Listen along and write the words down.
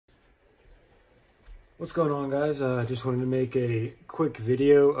What's going on, guys? I just wanted to make a quick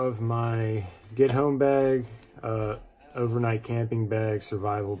video of my get home bag, overnight camping bag,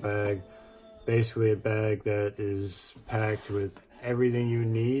 survival bag. Basically a bag that is packed with everything you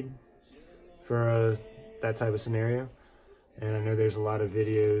need for that type of scenario. And I know there's a lot of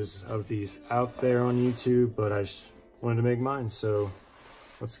videos of these out there on YouTube, but I just wanted to make mine, so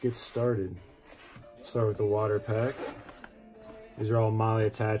let's get started. Start with the water pack. These are all Molly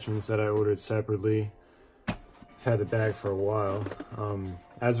attachments that I ordered separately. I've had the bag for a while.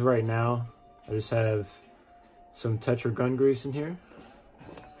 As of right now, I just have some Tetra gun grease in here.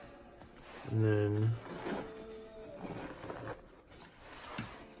 And then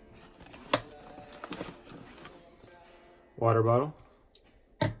water bottle.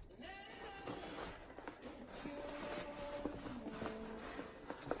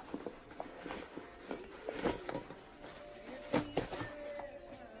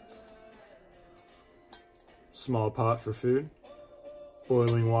 Small pot for food,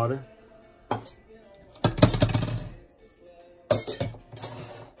 boiling water,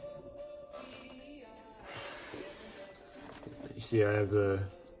 you see I have the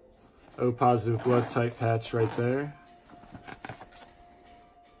O positive blood type patch right there,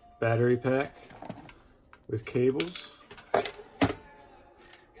 battery pack with cables,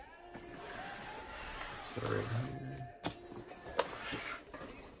 sorry.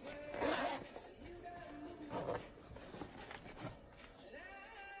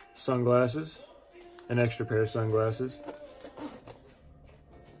 Sunglasses, an extra pair of sunglasses.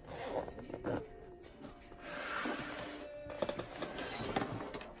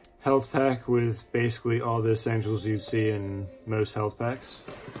 Health pack with basically all the essentials you'd see in most health packs.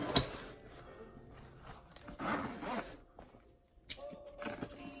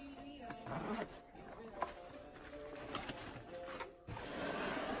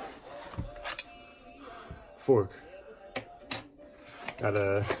 Fork. Got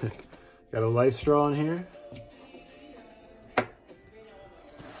a life straw in here.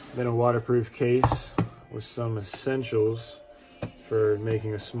 Then a waterproof case with some essentials for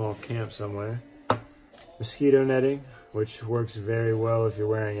making a small camp somewhere. Mosquito netting, which works very well if you're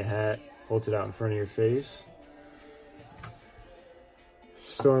wearing a hat. Holds it out in front of your face.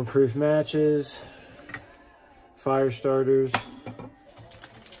 Stormproof matches. Fire starters.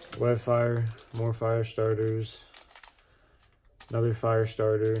 Web fire, more fire starters. Another fire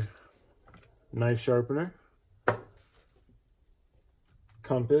starter, knife sharpener,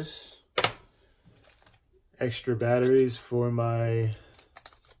 compass, extra batteries for my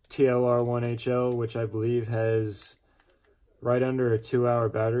TLR1HL, which I believe has right under a 2-hour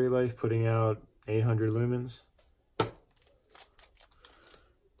battery life, putting out 800 lumens.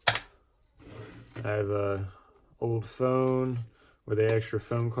 I have a old phone with an extra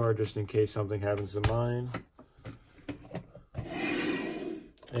phone card just in case something happens to mine.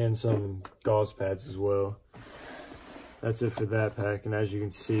 And some gauze pads as well. That's it for that pack, and as you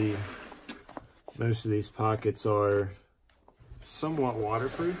can see, most of these pockets are somewhat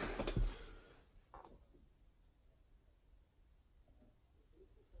waterproof.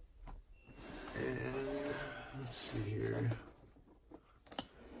 And let's see here.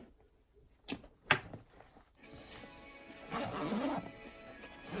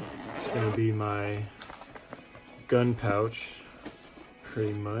 It's gonna be my gun pouch.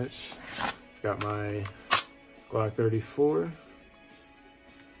 Pretty much. Got my Glock 34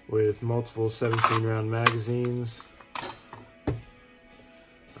 with multiple 17-round magazines.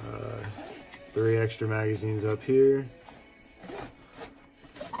 3 extra magazines up here.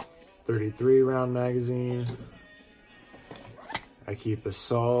 33-round magazine. I keep a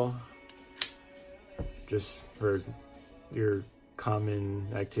saw just for your common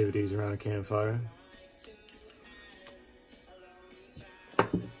activities around a campfire.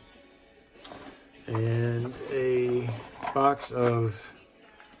 And a box of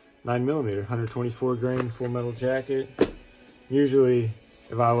 9mm, 124 grain full metal jacket. Usually,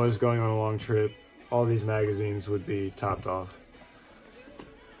 if I was going on a long trip, all these magazines would be topped off.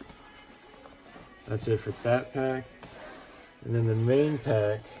 That's it for that pack. And then the main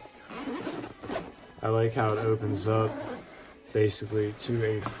pack, I like how it opens up basically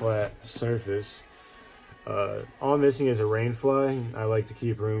to a flat surface. All I'm missing is a rain fly. I like to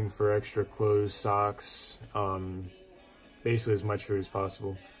keep room for extra clothes, socks, basically as much food as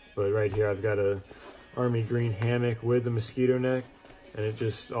possible. But right here I've got a army green hammock with the mosquito net, and it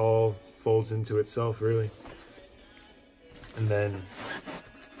just all folds into itself really. And then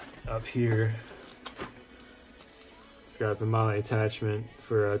up here it's got the Molly attachment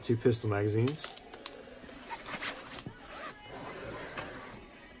for 2 pistol magazines.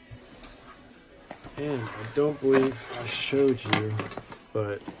 And I don't believe I showed you,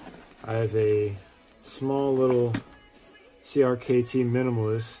 but I have a small little CRKT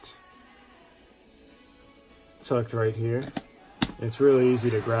minimalist tucked right here. It's really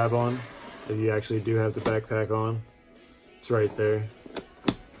easy to grab on if you actually do have the backpack on. It's right there.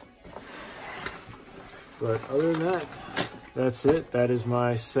 But other than that, that's it. That is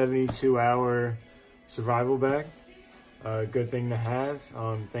my 72-hour survival bag. Good thing to have.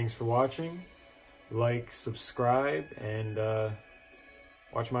 Thanks for watching. Like, subscribe, and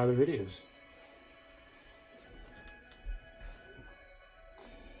watch my other videos.